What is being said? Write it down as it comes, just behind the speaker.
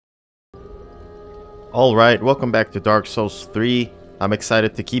Alright, welcome back to Dark Souls 3. I'm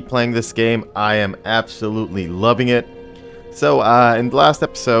excited to keep playing this game. I am absolutely loving it. So, in the last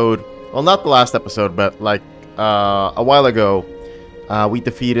episode, well, not the last episode, but like a while ago, we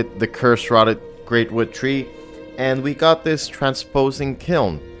defeated the curse-rotted Greatwood Tree, and we got this transposing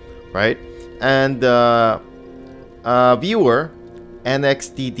kiln, right? And viewer,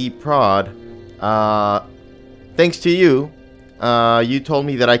 NXDD Prod, thanks to you, you told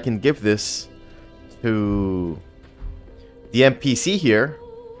me that I can give this to the NPC here.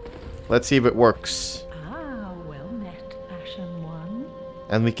 Let's see if it works. Ah, well met, Ashen One.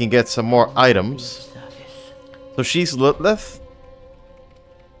 And we can get some more items. So she's Lutleth?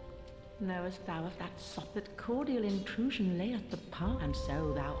 Knowest thou of that sop that cordial intrusion lay at the path, and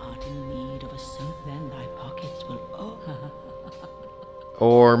so thou art in need of a suit, then thy pockets will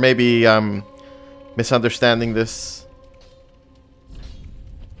Or maybe I'm misunderstanding this.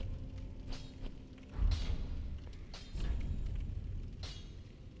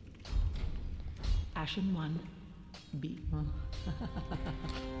 Ashen One, be.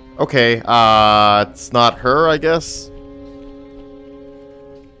 Okay, it's not her, I guess.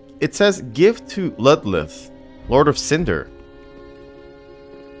 It says, give to Ludleth, Lord of Cinder.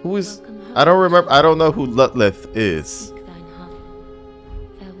 Who is... I don't remember, I don't know who Ludleth is.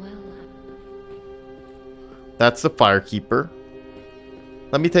 That's the Firekeeper.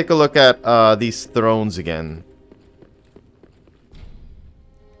 Let me take a look at these thrones again.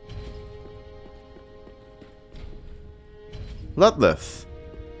 Ludleth.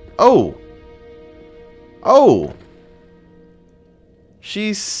 Oh! Oh!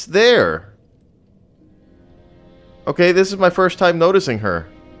 She's there. Okay, this is my first time noticing her.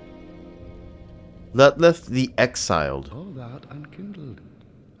 Ludleth the Exiled. All that unkindled,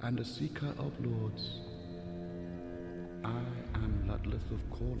 and a seeker of lords. I am Ludleth of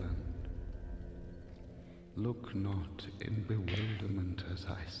Corland. Look not in bewilderment as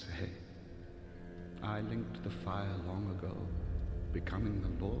I say. I linked the fire long ago, becoming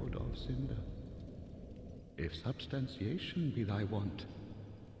the Lord of Cinder. If substantiation be thy want,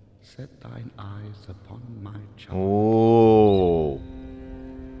 set thine eyes upon my child. Oh.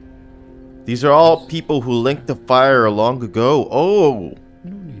 These are all people who linked the fire long ago. Oh.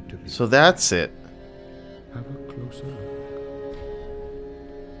 No need to be. So that's it. Have a closer look.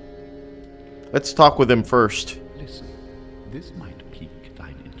 Let's talk with him first. Listen, this might pique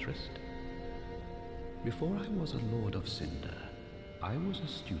thine interest. Before I was a Lord of Cinder, I was a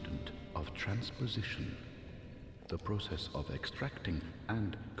student of transposition, the process of extracting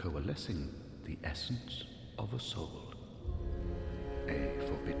and coalescing the essence of a soul. A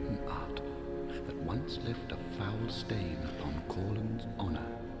forbidden art that once left a foul stain upon Corland's honor.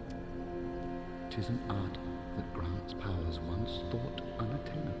 'Tis an art that grants powers once thought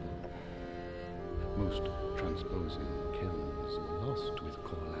unattainable. Most transposing kilns were lost with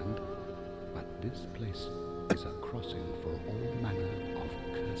Corland, but this place is a crossing for all manner of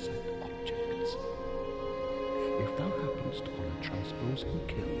cursed objects. If thou happenest on a transposing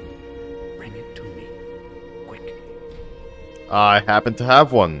kiln, bring it to me, quick. I happen to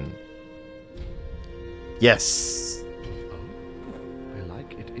have one. Yes. Oh,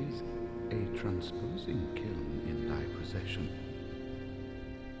 belike it is a transposing kiln in thy possession.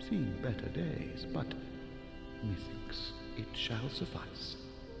 Seen better days, but methinks it shall suffice.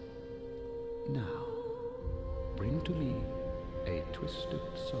 Now, bring to me a twisted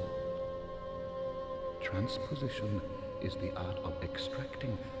soul. Transposition is the art of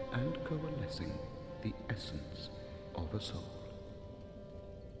extracting and coalescing the essence of a soul.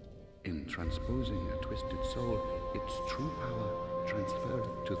 In transposing a twisted soul, its true power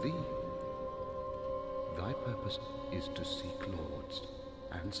transferreth to thee. Thy purpose is to seek lords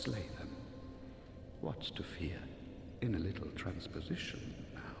and slay them. What's to fear in a little transposition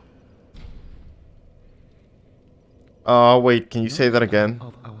now? Wait, can you say that again?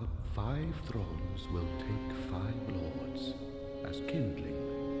 Of our 5 thrones will take 5 lords as kindling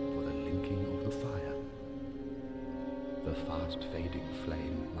for the linking of the fire. The fast-fading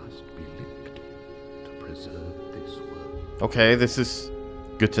flame must be licked to preserve this world. Okay, this is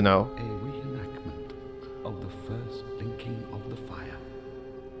good to know. A reenactment of the first linking of the fire.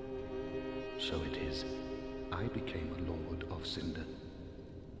 So it is, I became a Lord of Cinder.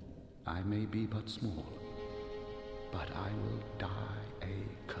 I may be but small, but I will die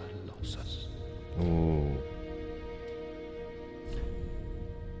a Colossus. Ooh.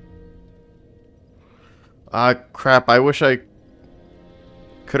 Crap, I wish I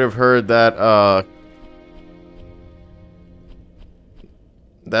could have heard that,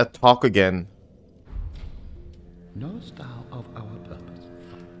 that talk again. Knowest thou of our purpose,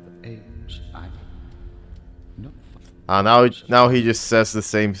 the aims I No. Now he just says the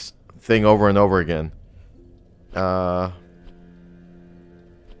same thing over and over again.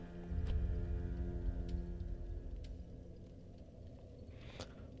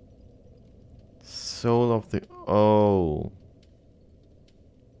 Soul of the... Oh.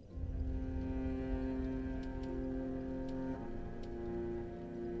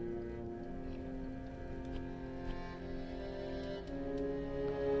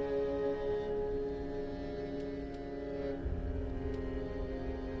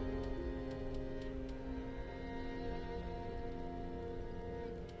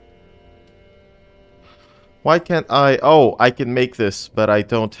 Why can't I... Oh, I can make this, but I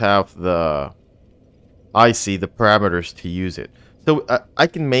don't have the... I see the parameters to use it. So I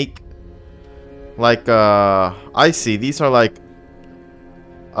can make... Like, I see. These are like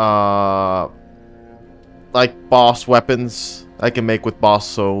boss weapons I can make with boss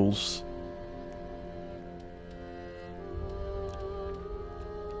souls.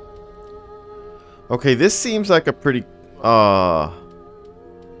 Okay, this seems like a pretty...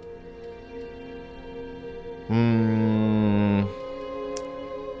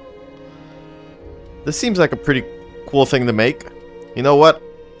 This seems like a pretty cool thing to make. You know what?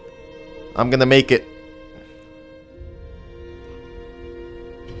 I'm gonna make it.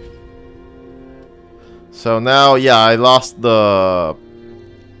 So now, yeah, I lost the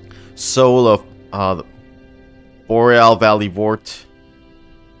soul of the Boreal Valley Vort.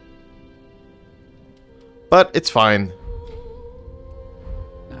 But it's fine.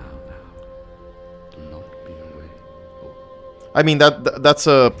 I mean, that's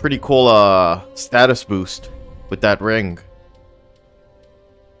a pretty cool status boost with that ring.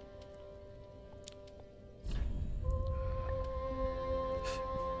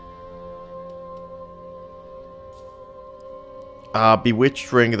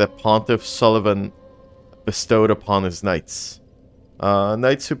 Bewitched ring that Pontiff Sullivan bestowed upon his knights.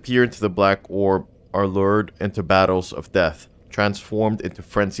 Knights who peer into the black orb are lured into battles of death, transformed into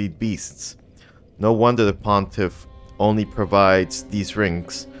frenzied beasts. No wonder the Pontiff only provides these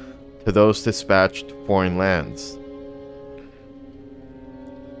rings to those dispatched to foreign lands.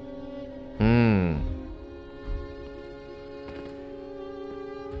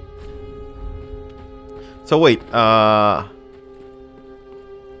 So wait, are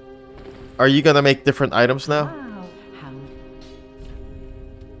you gonna make different items now? Wow, how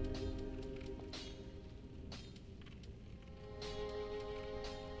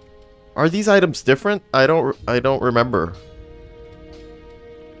Are these items different? I don't remember.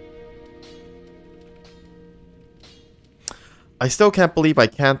 I still can't believe I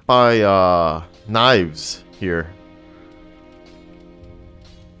can't buy knives here.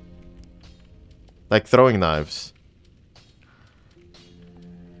 Like throwing knives.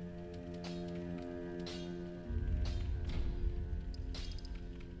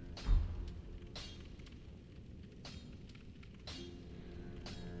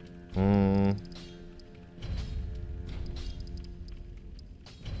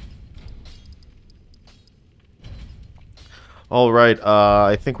 All right,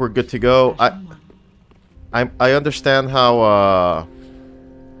 I think we're good to go. I understand how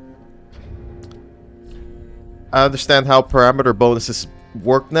parameter bonuses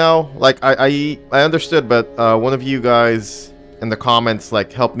work now. Like I understood, but one of you guys in the comments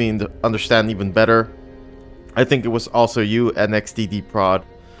like helped me understand even better. I think it was also you, NXDD Prod.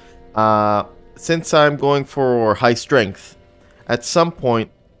 Since I'm going for high strength, at some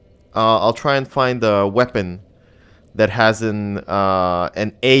point I'll try and find a weapon that has an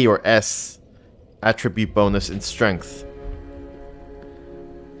A or S attribute bonus in strength.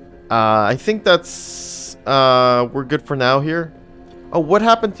 I think that's we're good for now here. Oh, what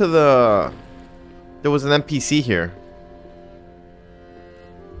happened to the... There was an NPC here.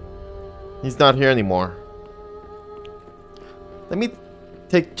 He's not here anymore. Let me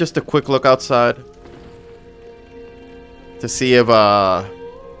take just a quick look outside to see if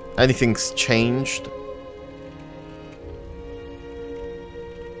anything's changed.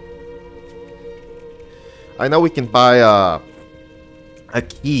 I know we can buy a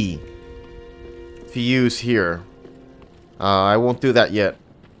key to use here. I won't do that yet.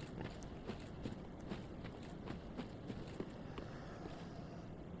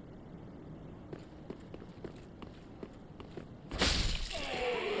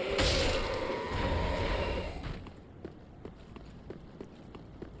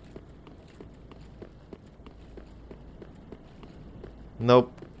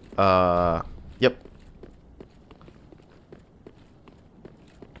 Nope. Yep.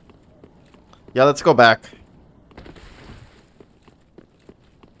 Yeah, let's go back.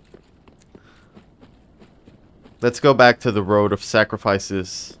 Let's go back to the road of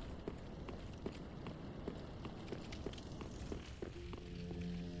sacrifices.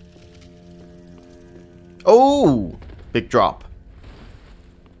 Oh! Big drop.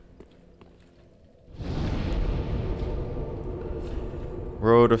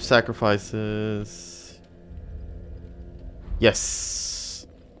 Road of sacrifices. Yes.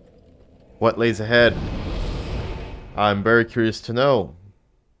 What lays ahead? I'm very curious to know.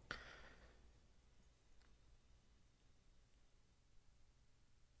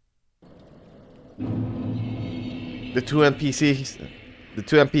 The two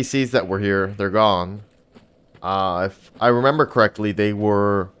NPCs that were here, they're gone. If I remember correctly, they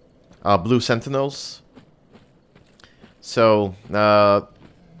were Blue Sentinels. So, the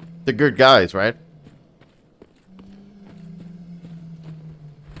good guys, right?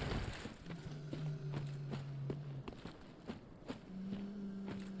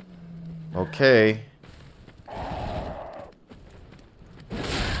 Okay.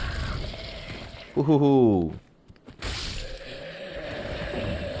 Woohoo!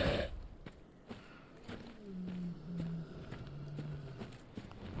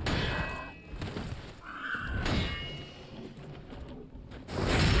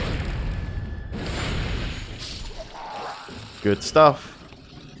 Good stuff.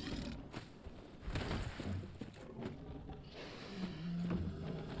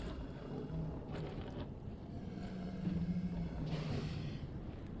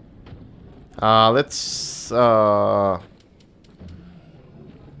 Let's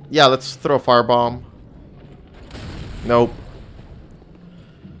throw a firebomb. Nope.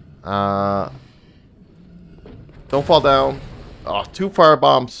 Don't fall down. Oh, 2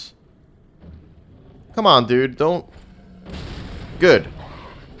 firebombs. Come on, dude. Don't. Good.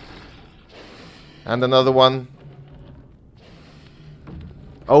 And another one.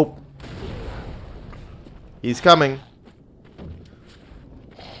 Oh. He's coming.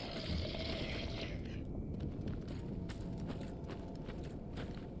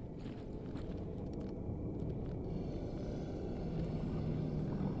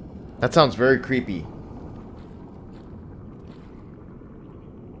 That sounds very creepy.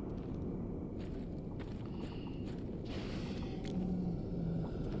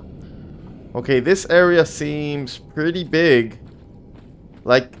 Okay, this area seems pretty big.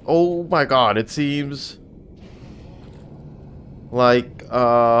 Like, oh my god, it seems like,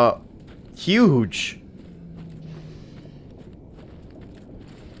 huge.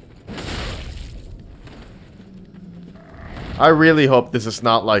 I really hope this is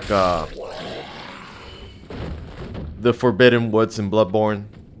not like, the Forbidden Woods in Bloodborne.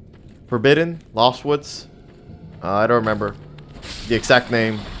 Forbidden? Lost Woods? I don't remember the exact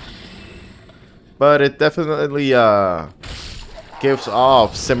name. But it definitely, gives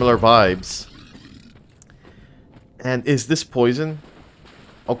off similar vibes. And is this poison?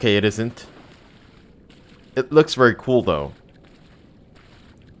 Okay, it isn't. It looks very cool, though.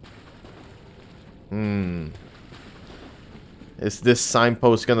 Is this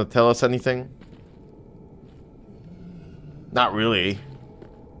signpost gonna tell us anything? Not really.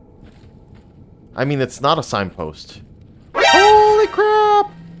 I mean, it's not a signpost. Holy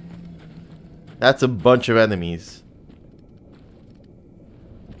crap! That's a bunch of enemies.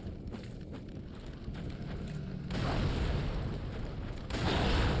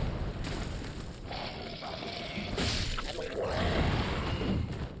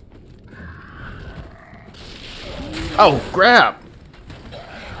 Oh, grab!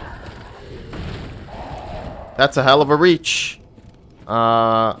 That's a hell of a reach.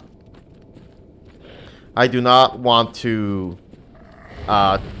 I do not want to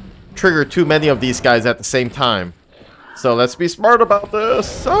trigger too many of these guys at the same time. So let's be smart about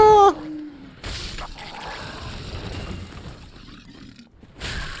this. Ah!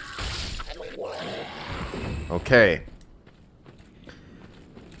 Okay.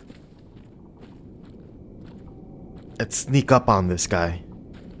 Let's sneak up on this guy.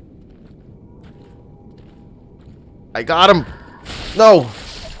 I got him! No!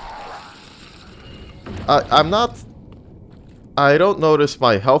 I'm not... I don't notice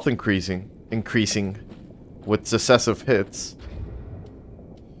my health increasing with successive hits.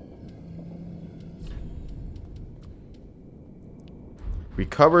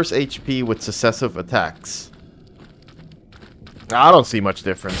 Recovers HP with successive attacks. I don't see much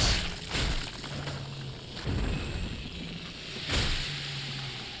difference.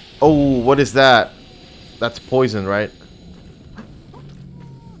 Oh, what is that? That's poison, right?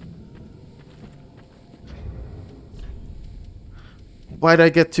 Why'd I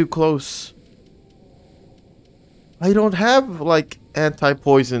get too close? I don't have, like,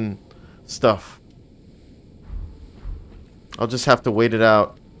 anti-poison stuff. I'll just have to wait it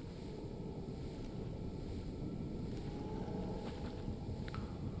out.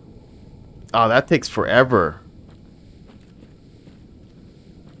 Oh, that takes forever.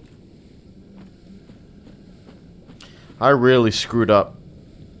 I really screwed up.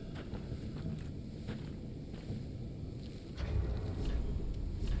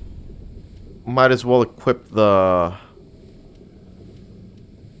 Might as well equip the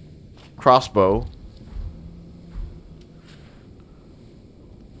crossbow.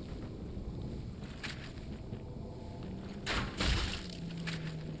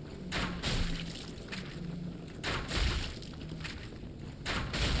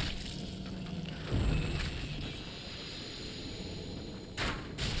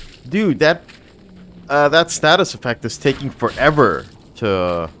 Dude, that status effect is taking forever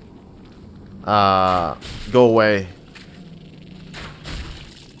to go away.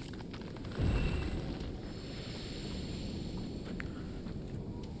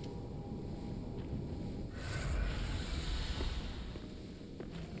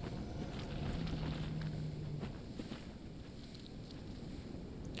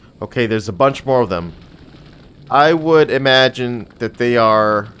 Okay, there's a bunch more of them. I would imagine that they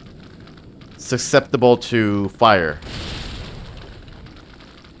are susceptible to fire.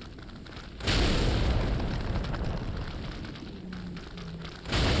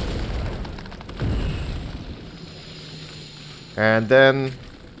 And then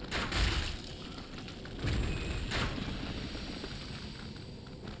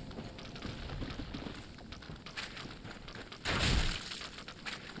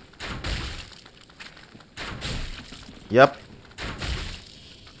yep.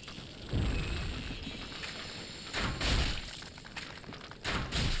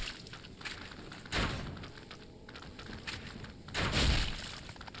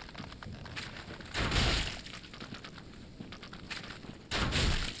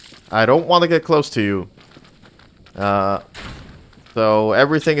 I don't want to get close to you. So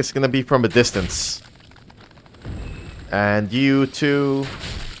everything is going to be from a distance. And you too.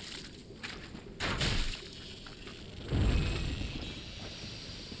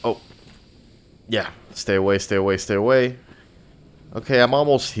 Oh. Yeah. Stay away, stay away, stay away. Okay, I'm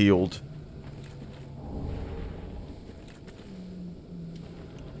almost healed.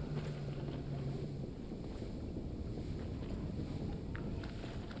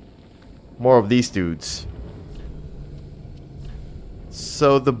 More of these dudes.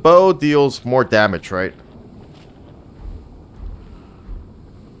 So the bow deals more damage, right?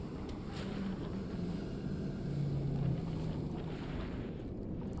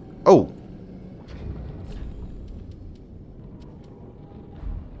 Oh.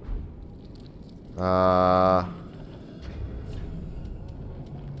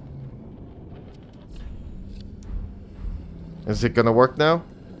 Is it gonna work now?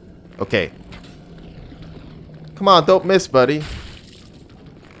 Okay. Come on, don't miss, buddy.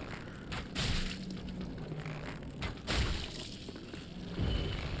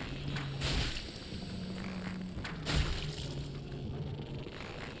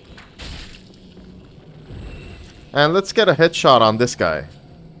 And let's get a headshot on this guy.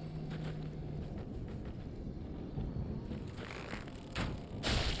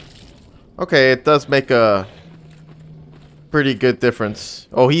 Okay, it does make a pretty good difference.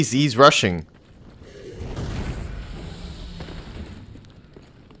 Oh, he's rushing.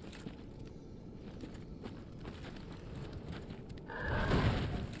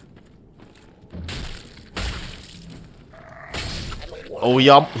 Oh,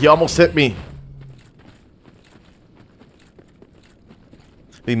 he almost hit me.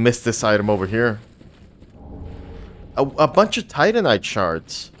 We missed this item over here. A bunch of Titanite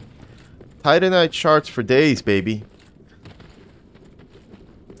shards. Titanite shards for days, baby.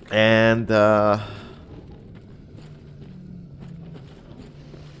 And,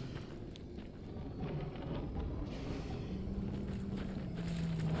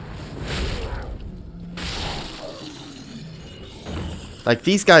 like,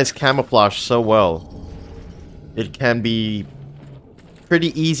 these guys camouflage so well. It can be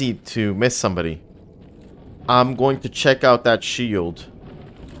pretty easy to miss somebody. I'm going to check out that shield.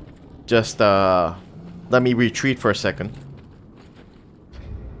 Just, let me retreat for a second.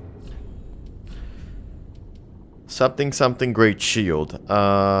 Something great shield.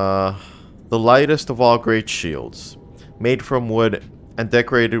 The lightest of all great shields. Made from wood and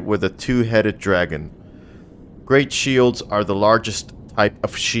decorated with a two-headed dragon. Great shields are the largest type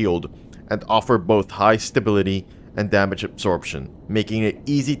of shield and offer both high stability and damage absorption, making it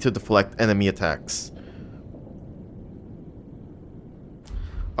easy to deflect enemy attacks.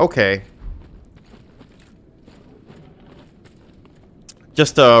 Okay.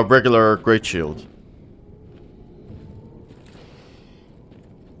 Just a regular Great Shield.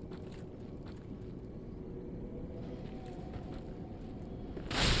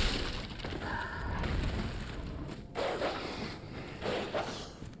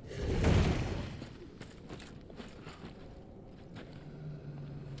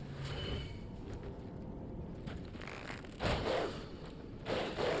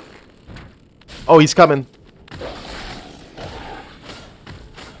 Oh, he's coming.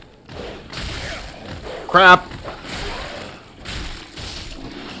 Crap.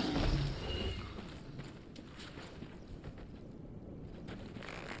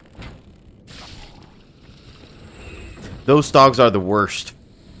 Those dogs are the worst.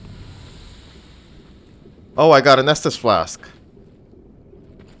 Oh, I got an Estus flask.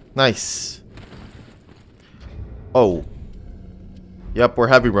 Nice. Oh. Yep, we're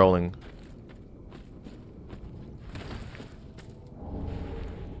heavy rolling.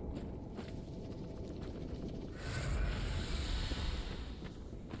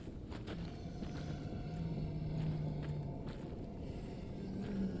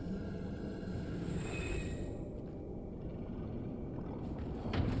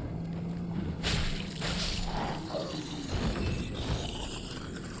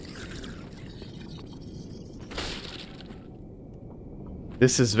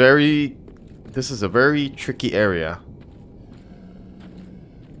 This is a very tricky area.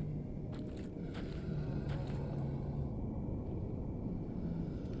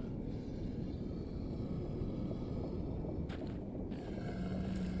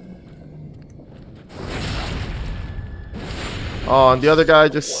 Oh, and the other guy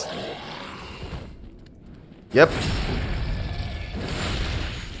just... Yep.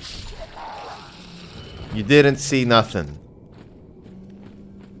 You didn't see nothing.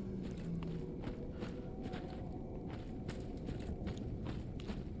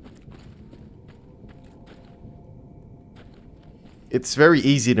 It's very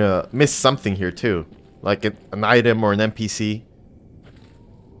easy to miss something here too. Like an item or an NPC.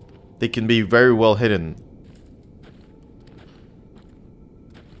 They can be very well hidden.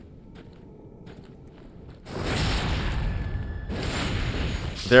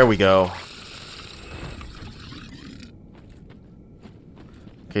 There we go.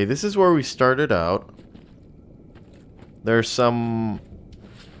 Okay, this is where we started out. There's some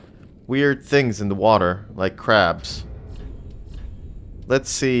weird things in the water, like crabs. Let's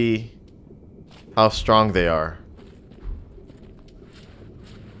see how strong they are.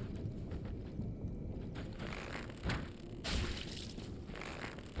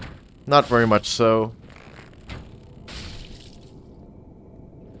 Not very much so.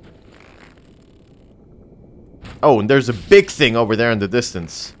 Oh, and there's a big thing over there in the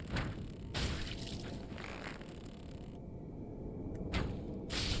distance.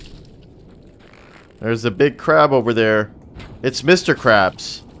 There's a big crab over there. It's Mr.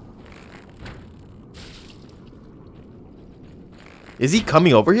 Krabs. Is he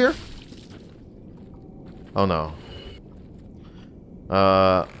coming over here? Oh no.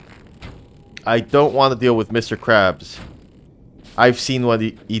 I don't want to deal with Mr. Krabs. I've seen what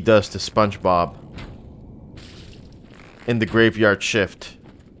he does to SpongeBob in the Graveyard Shift.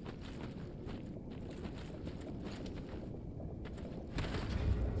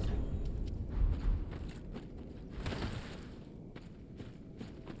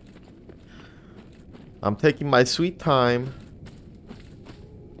 I'm taking my sweet time.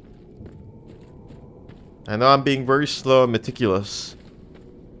 I know I'm being very slow and meticulous.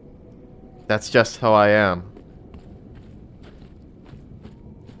 That's just how I am.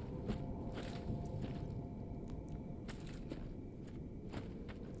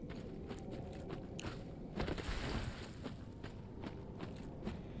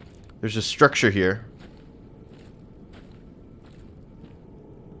 There's a structure here.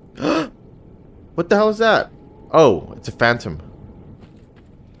 What the hell is that? Oh, it's a phantom.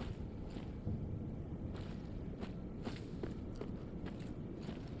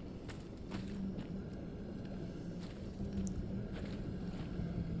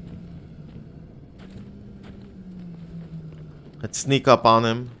 Let's sneak up on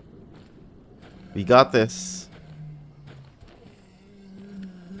him. We got this.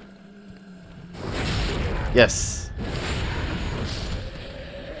 Yes.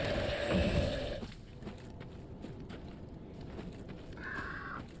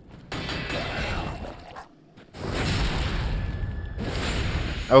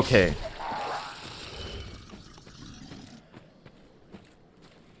 Okay.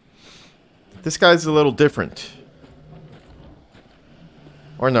 This guy's a little different.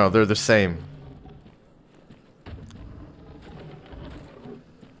 Or no, they're the same.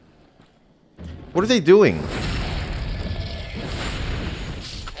 What are they doing?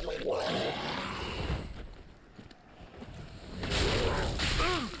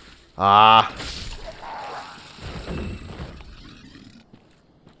 Ah.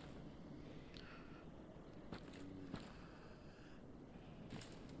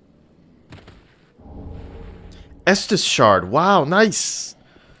 Estus shard. Wow, nice.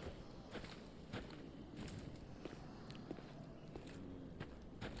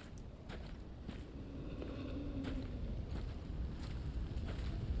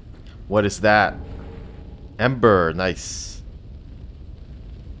 What is that? Ember. Nice.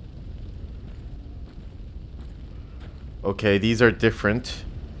 Okay, these are different.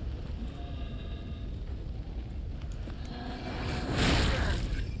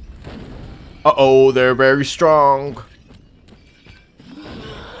 Uh-oh, they're very strong.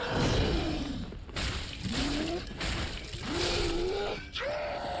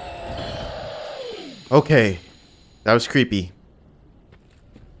 Okay. That was creepy.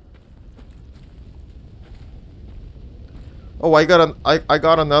 Oh, I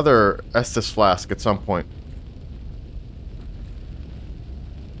got another Estus flask at some point.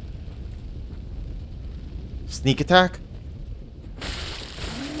 Sneak attack?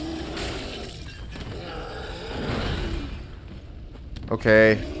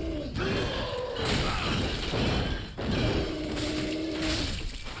 Okay.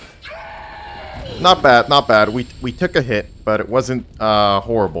 Not bad, not bad. We took a hit, but it wasn't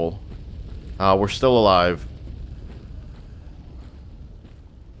horrible. We're still alive.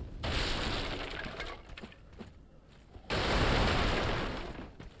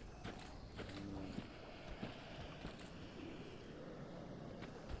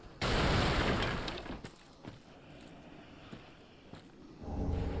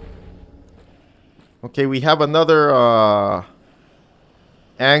 Okay, we have another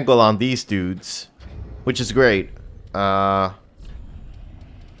angle on these dudes, which is great.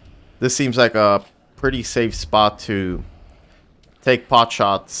 This seems like a pretty safe spot to take pot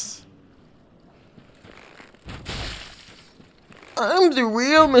shots. I'm the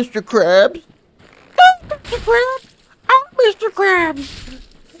real Mr. Krabs. I'm Mr. Krabs. I'm Mr. Krabs.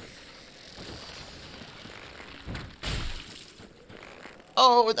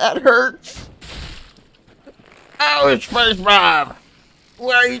 Oh, that hurts. Oh, it's SpongeBob.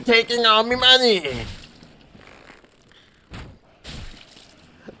 Why are you taking all my money?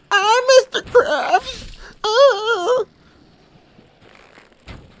 I'm Mr. Krabs. Oh.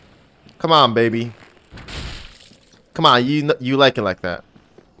 Come on, baby. Come on, you like it like that.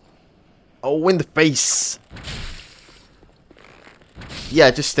 Oh, in the face. Yeah,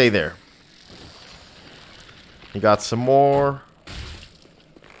 just stay there. You got some more.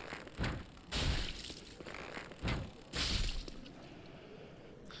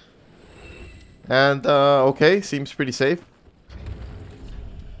 And, okay, seems pretty safe.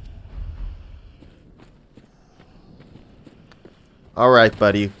 Alright,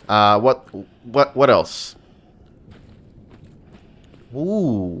 buddy. What else?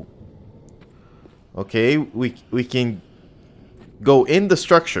 Ooh. Okay, we can go in the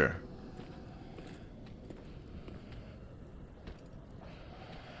structure.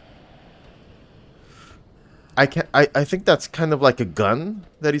 I think that's kind of like a gun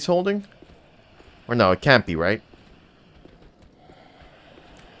that he's holding. Or no, it can't be, right?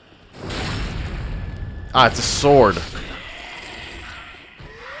 Ah, it's a sword.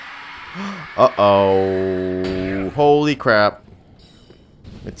 Uh-oh. Holy crap.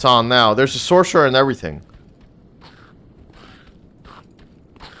 It's on now. There's a sorcerer and everything.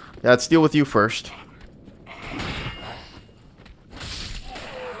 Yeah, let's deal with you first.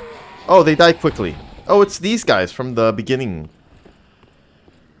 Oh, they die quickly. Oh, it's these guys from the beginning.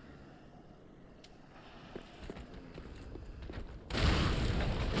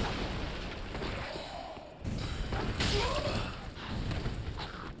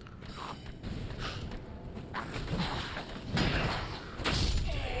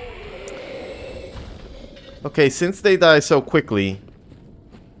 Okay, since they die so quickly,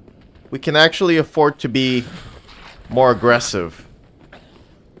 we can actually afford to be more aggressive.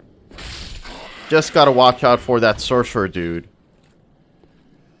 Just gotta watch out for that sorcerer dude.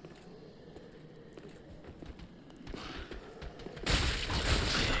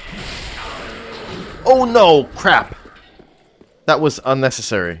 Oh no! Crap! That was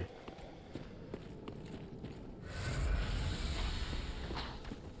unnecessary.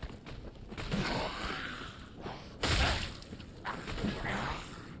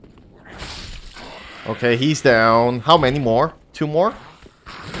 Okay, he's down. How many more? 2 more?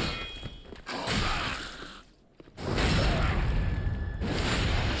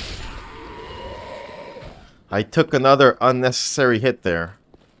 I took another unnecessary hit there.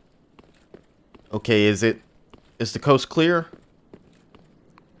 Okay, is the coast clear?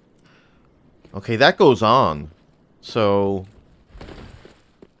 Okay, that goes on. So,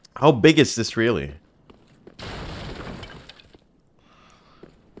 how big is this really?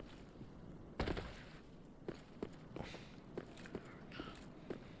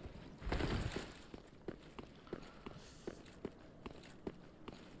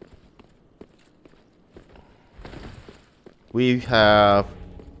 We have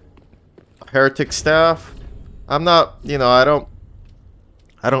heretic staff. I'm not, you know, I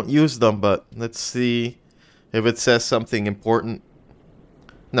don't use them, but let's see if it says something important.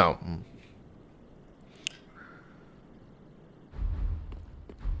 No.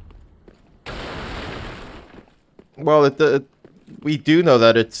 Well, we do know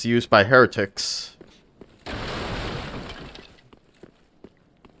that it's used by heretics.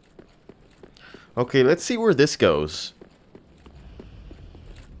 Okay, let's see where this goes.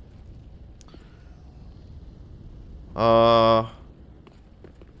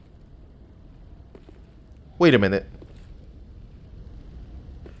 Wait a minute.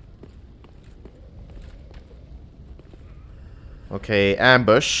 Okay,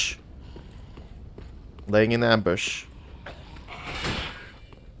 ambush. Laying in ambush.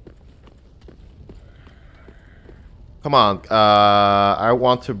 Come on, I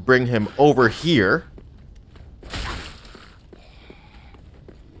want to bring him over here.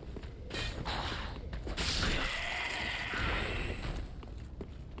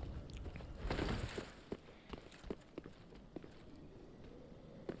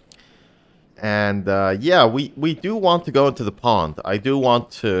 And, yeah, we do want to go into the pond. I do want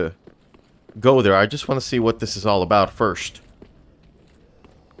to go there. I just want to see what this is all about first.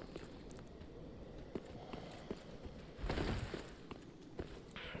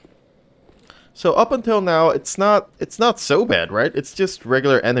 So up until now, it's not so bad, right? It's just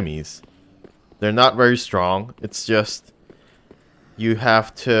regular enemies. They're not very strong. It's just you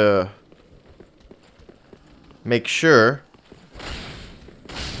have to make sure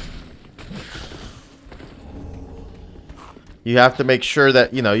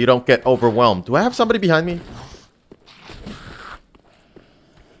that, you know, you don't get overwhelmed. Do I have somebody behind me?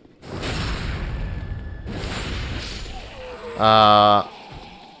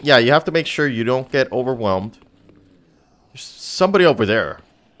 Yeah, you have to make sure you don't get overwhelmed. There's somebody over there.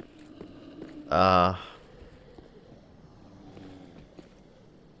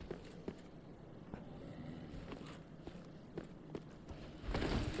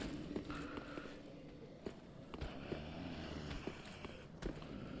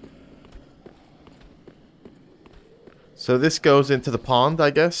 So this goes into the pond,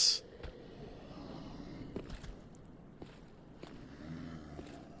 I guess?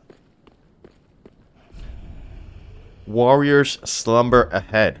 Warriors slumber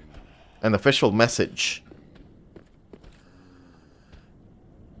ahead. An official message.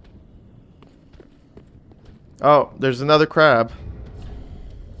 Oh, there's another crab.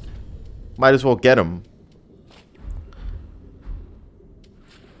 Might as well get him.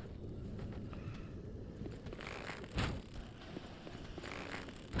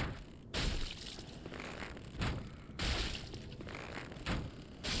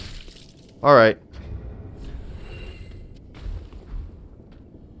 All right.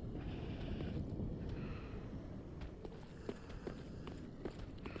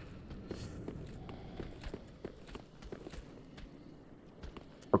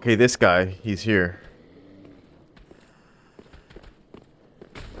 Okay, this guy, he's here.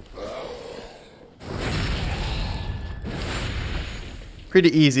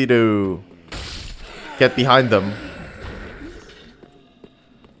 Pretty easy to get behind them.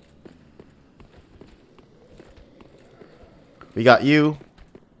 We got you.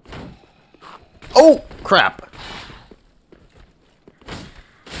 Oh, crap.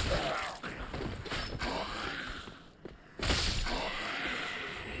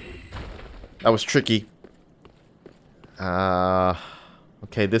 That was tricky.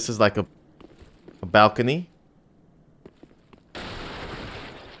 Okay, this is like a balcony.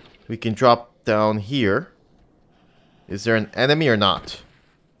 We can drop down here. Is there an enemy or not?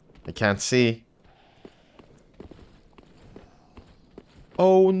 I can't see.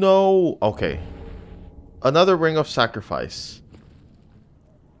 Oh no! Okay. Another ring of sacrifice.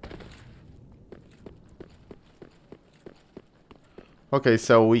 Okay,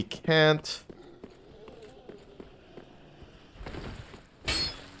 so we can't...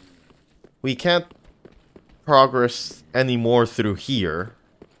 We can't progress anymore through here,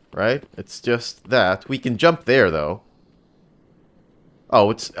 right? It's just that. We can jump there, though. Oh,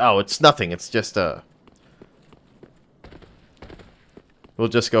 it's nothing. It's just a we'll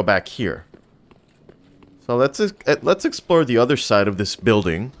just go back here. So let's explore the other side of this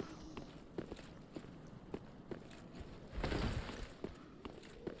building.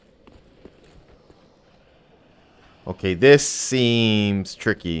 Okay, this seems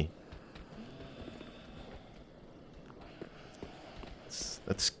tricky.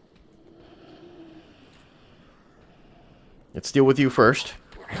 Let's deal with you first.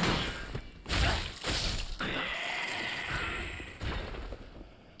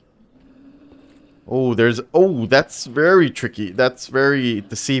 Oh, that's very tricky. That's very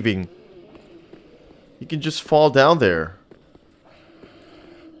deceiving. You can just fall down there.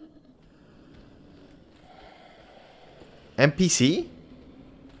 NPC?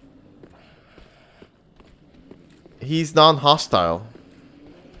 He's non-hostile.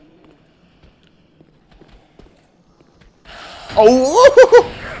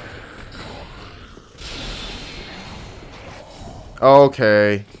 Oh!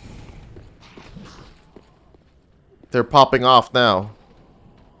 Okay. They're popping off now.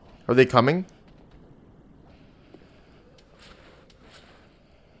 Are they coming?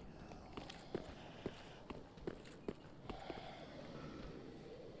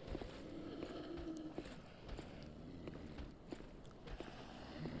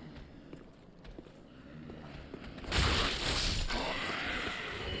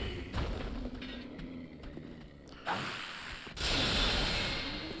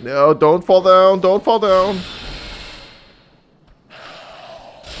 No, don't fall down. Don't fall down.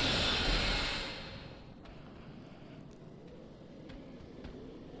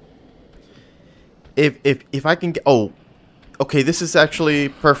 If I can get... Oh. Okay, this is actually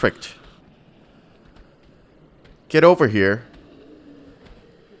perfect. Get over here.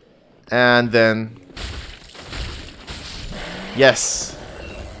 And then... Yes.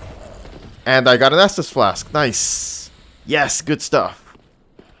 And I got an Estus Flask. Nice. Yes, good stuff.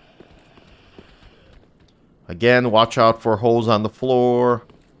 Again, watch out for holes on the floor.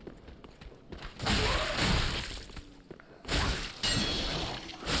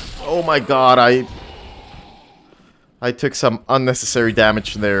 Oh my god, I took some unnecessary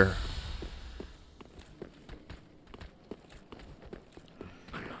damage there.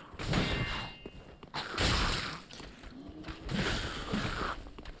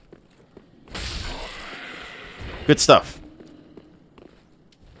 Good stuff.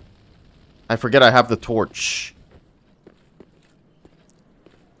 I forget I have the torch.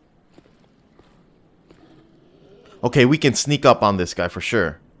 Okay, we can sneak up on this guy for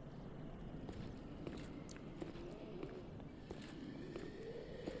sure.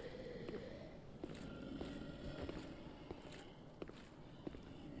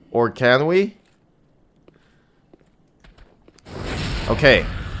 Or can we? Okay.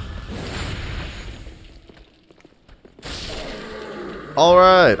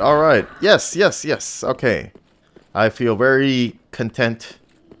 Alright, alright. Yes, yes, yes. Okay. I feel very content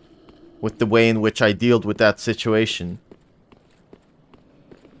with the way in which I dealt with that situation.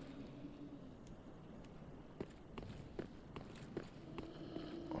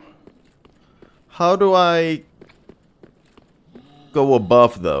 How do I go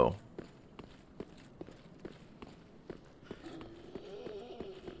above, though?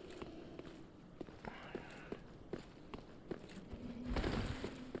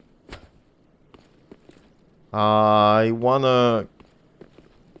 I wanna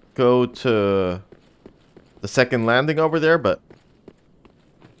go to the second landing over there, but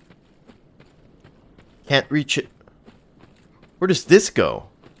can't reach it. Where does this go?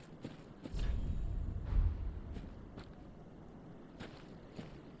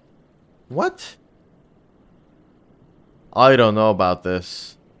 What? I don't know about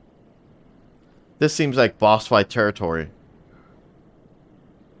this. This seems like boss fight territory.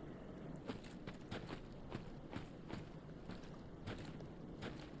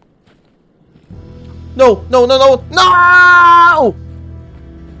 No, no, no, no, no!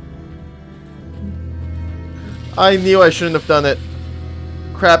 I knew I shouldn't have done it.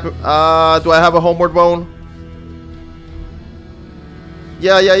 Crap, do I have a homeward bone?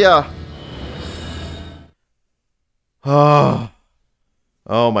 Yeah.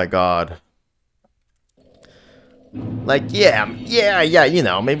 Oh my god. Like, yeah, you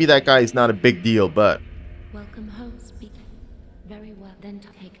know, maybe that guy is not a big deal, but... Welcome home, speaker. Very well, then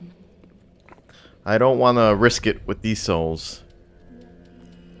taken. I don't want to risk it with these souls.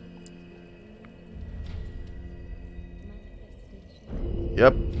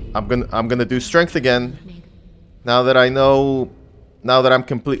 Yep, I'm gonna do strength again. Now that I know, now that I'm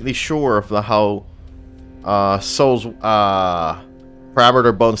completely sure of how souls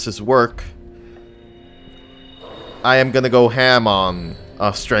parameter bonuses work, I am gonna go ham on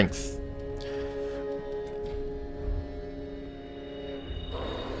strength.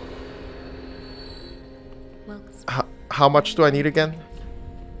 Well, How much do I need again?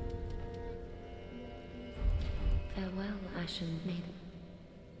 farewell, Ashen Maiden.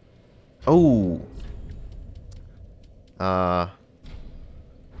 Oh.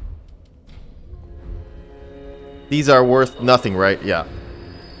 These are worth nothing, right? Yeah.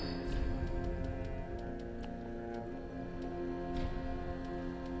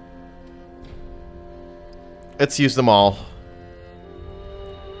 Let's use them all.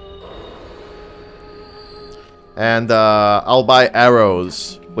 And I'll buy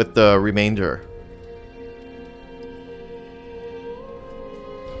arrows with the remainder.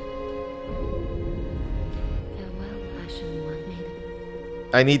 Farewell, Ashen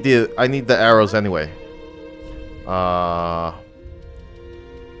Maiden. I need the arrows anyway.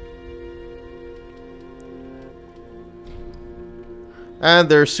 And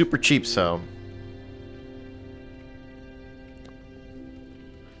they're super cheap, so.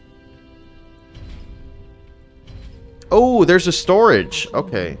 Oh, there's a storage.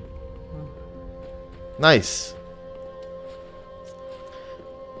 Okay. Nice.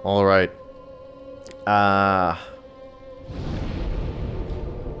 All right.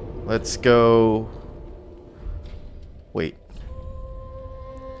 Let's go. Wait.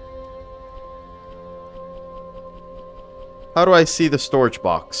 How do I see the storage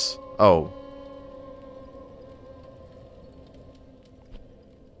box? Oh.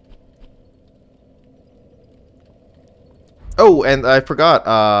 Oh, and I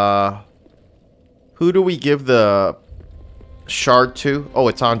forgot. Who do we give the shard to? Oh,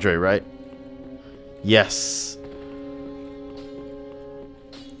 it's Andre, right? Yes.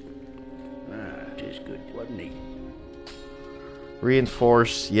 Tis good, wasn't he?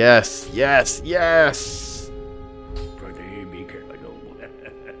 Reinforce. Yes, yes, yes. Pretty be careful.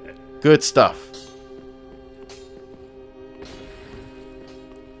 Good stuff.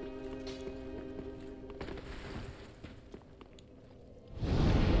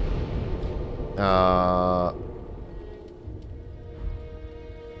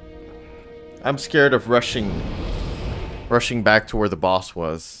 I'm scared of rushing back to where the boss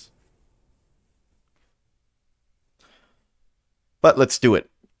was. But let's do it.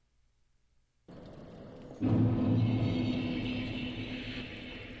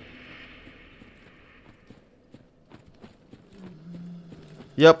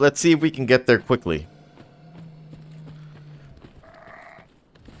 Yep, let's see if we can get there quickly.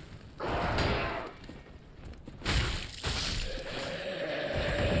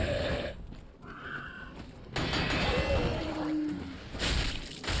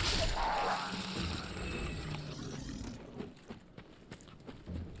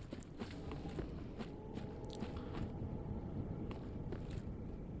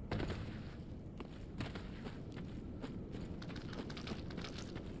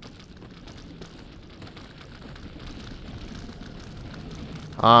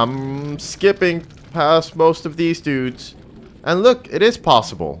 I'm skipping past most of these dudes. And look, it is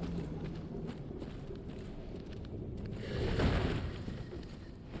possible.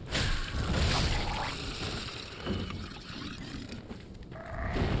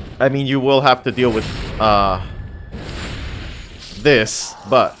 I mean, you will have to deal with, this,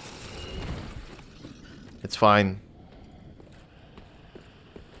 but it's fine.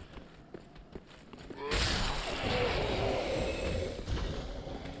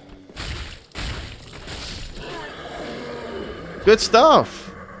 Good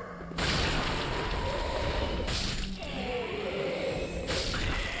stuff.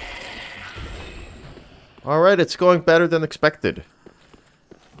 Alright, it's going better than expected.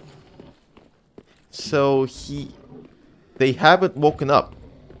 So they haven't woken up.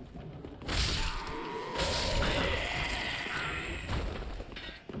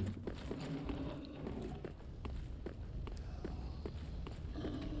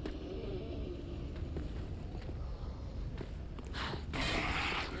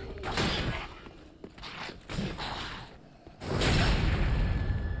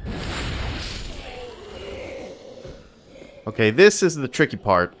 Okay, this is the tricky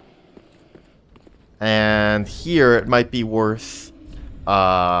part. And here it might be worth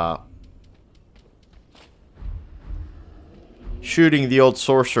shooting the old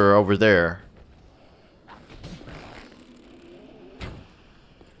sorcerer over there.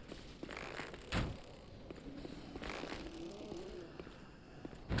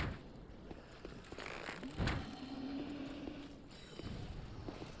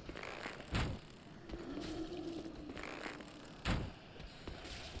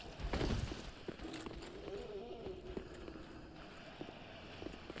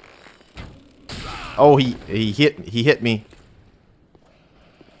 Oh, he hit me.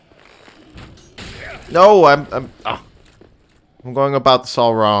 No, I'm going about this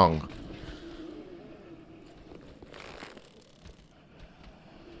all wrong.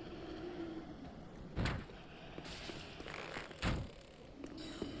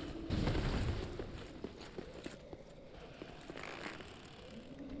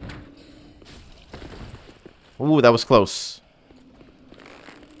 Ooh, that was close.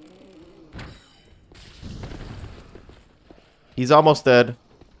 He's almost dead.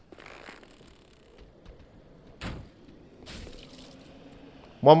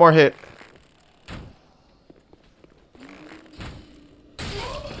 One more hit.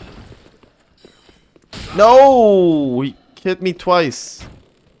 No! He hit me twice.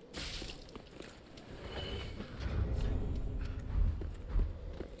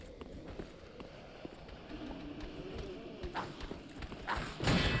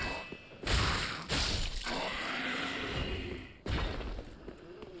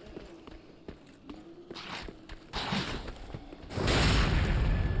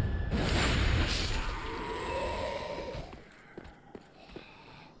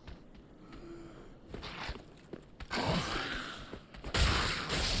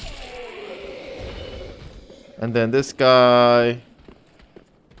 And then this guy.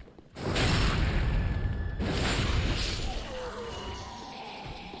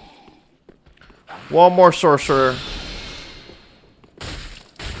 One more sorcerer.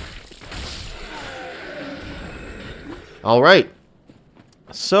 All right.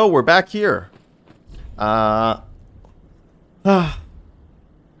 So we're back here.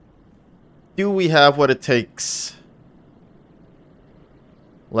 Do we have what it takes?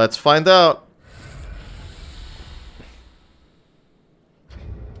 Let's find out.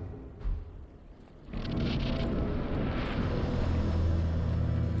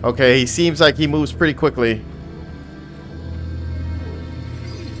 Okay, he seems like he moves pretty quickly.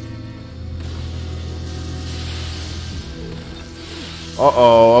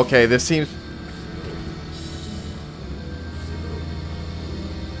 Uh-oh, okay, this seems...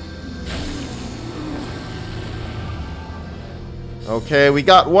 Okay, we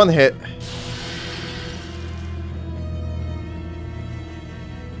got one hit.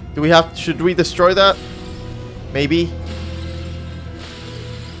 Do we have... Should we destroy that? Maybe?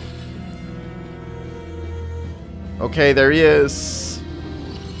 Okay, there he is.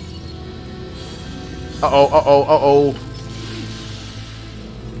 Uh-oh, uh-oh, uh-oh.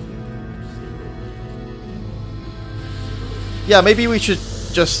 Yeah, maybe we should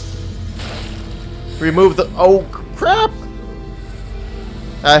just remove the... Oh, crap!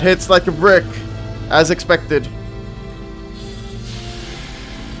 That hits like a brick, as expected.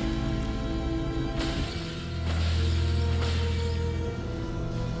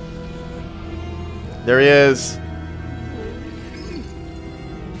 There he is.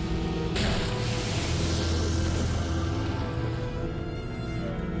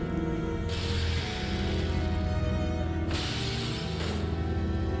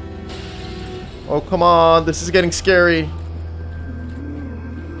 Oh, come on. This is getting scary.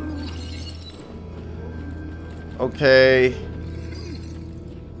 Okay.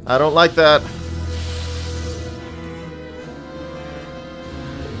 I don't like that.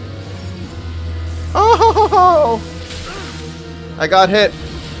 Oh! I got hit.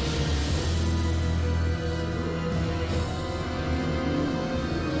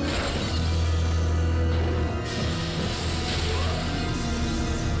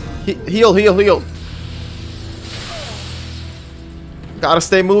 Heal, heal, heal. Gotta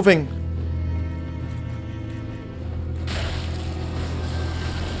stay moving.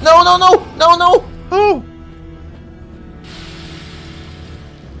 No, no, no, no, no. Oh.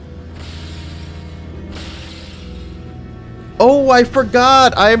 Oh, I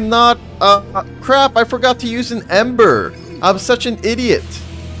forgot. I'm not... crap, I forgot to use an ember. I'm such an idiot.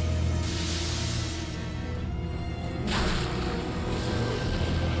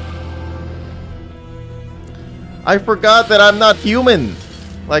 I forgot that I'm not human.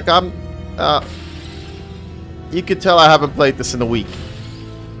 Like, I'm... you could tell I haven't played this in a week.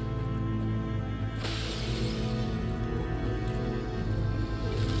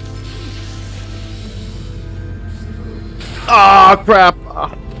 Ah, oh, crap.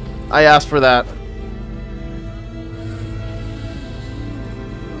 I asked for that.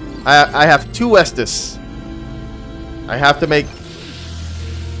 I have 2 Estus. I have to make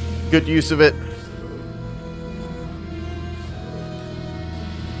good use of it.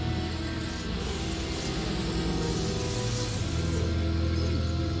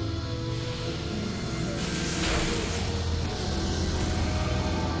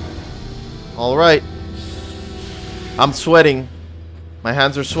 All right. I'm sweating. My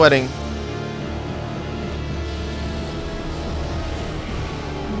hands are sweating.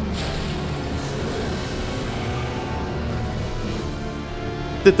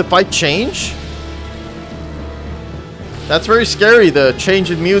 Did the fight change? That's very scary, the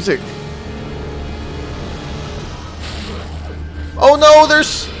change in music. Oh no,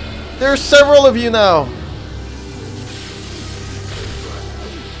 there's several of you now.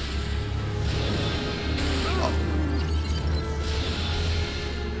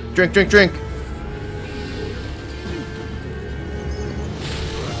 Drink, drink, drink.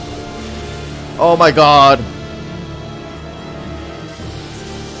 Oh my god.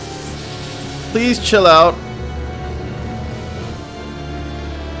 Please chill out.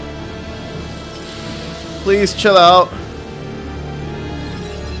 Please chill out.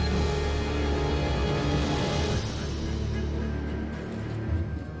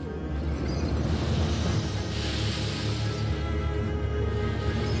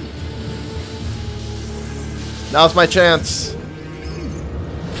 Now's my chance.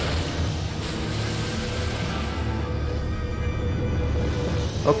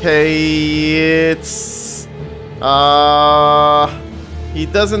 Okay, it's... he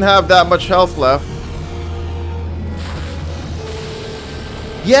doesn't have that much health left.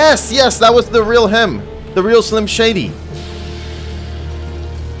 Yes, yes, that was the real him. The real Slim Shady.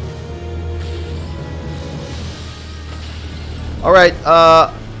 Alright,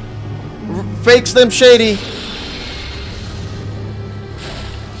 fake Slim Shady.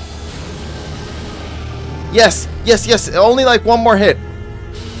 Yes, yes, yes, only like one more hit.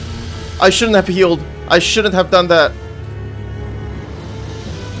 I shouldn't have healed. I shouldn't have done that.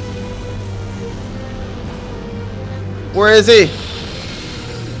 Where is he?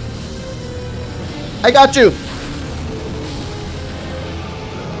 I got you.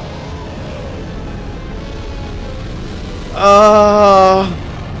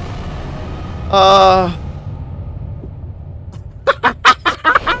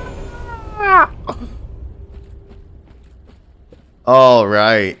 All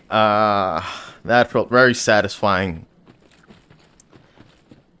right. That felt very satisfying.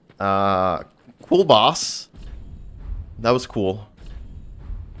 Cool boss. That was cool.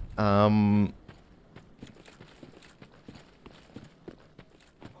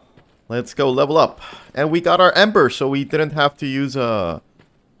 Let's go level up. And we got our Ember, so we didn't have to use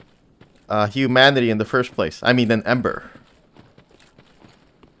humanity in the first place. I mean, an Ember.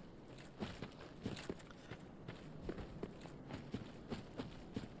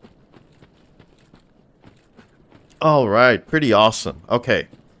 All right, pretty awesome. Okay,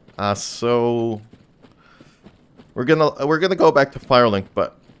 so we're gonna go back to Firelink,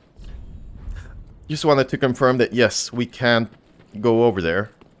 but just wanted to confirm that yes, we can go over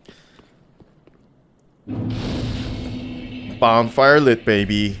there. Bonfire lit,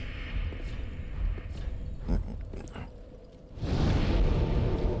 baby.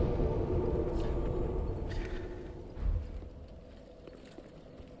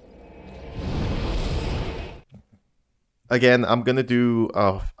 Again, I'm gonna do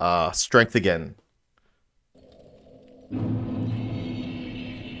strength again.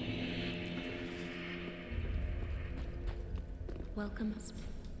 Welcome.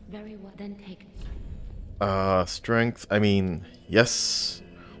 Very well. Then take. Strength. I mean, yes,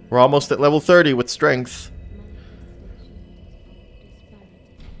 we're almost at level 30 with strength.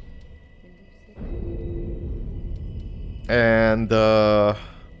 And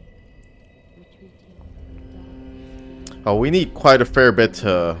oh, we need quite a fair bit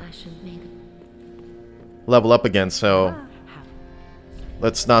to level up again, so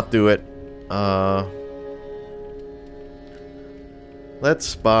let's not do it.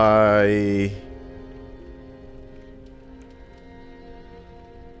 Let's buy...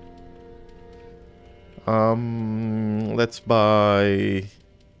 let's buy...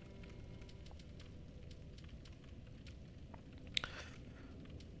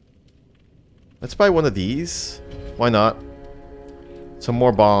 Let's buy one of these. Why not? Some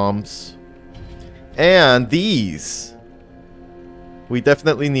more bombs. And these. We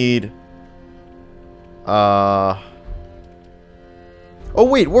definitely need... Oh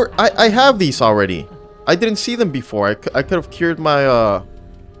wait, I have these already. I didn't see them before. I could have cured my...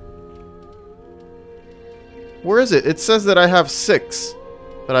 Where is it? It says that I have 6.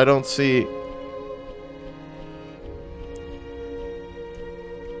 But I don't see...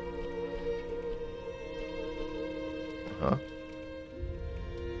 Huh?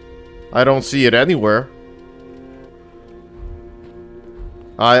 I don't see it anywhere.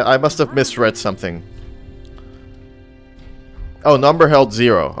 I must have misread something. Oh, number held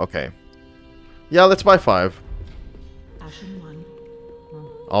 0. Okay. Yeah, let's buy 5.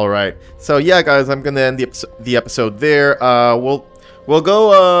 All right. So yeah, guys, I'm gonna end the episode there. We'll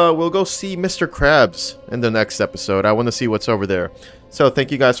go see Mr. Krabs in the next episode. I want to see what's over there. So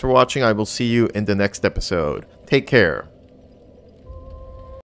thank you guys for watching. I will see you in the next episode. Take care.